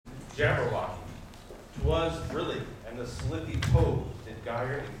Jabberwocky. 'Twas brillig, and the slithy toad did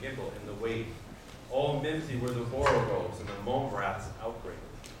gyre and gimble in the wave. All mimsy were the borogos, and the mome rats outbreak.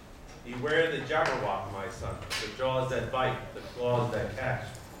 Beware the Jabberwock, my son, the jaws that bite, the claws that catch.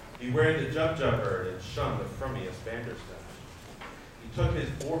 Beware the bird, and shun the frumious bandersnatch. He took his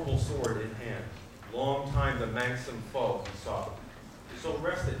vorpal sword in hand. Long time the manxome foe he sought. So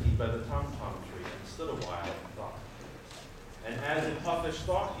rested he by the tom-tom tree, and stood a while in thought. And as in puffish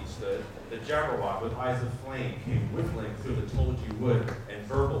thought he stood, the Jabberwock with eyes of flame came whiffling through the tulgey wood, and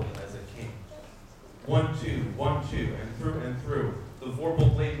burbled as it came. 1, 2, 1, 2, and through, the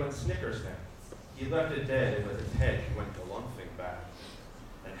vorpal blade went snicker-snack. He left it dead, and with its head he went galumphing back.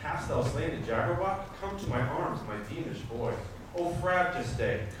 And hast thou slain the Jabberwock? Come to my arms, my beamish boy. O frabjous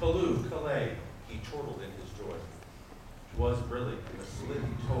day, callooh, callay, he chortled in his joy. 'Twas brillig, and the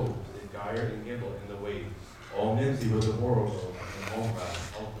slithy toad did gyre and gimble in the waves. All mimsy were the borogos, and the mome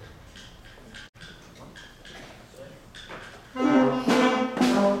rats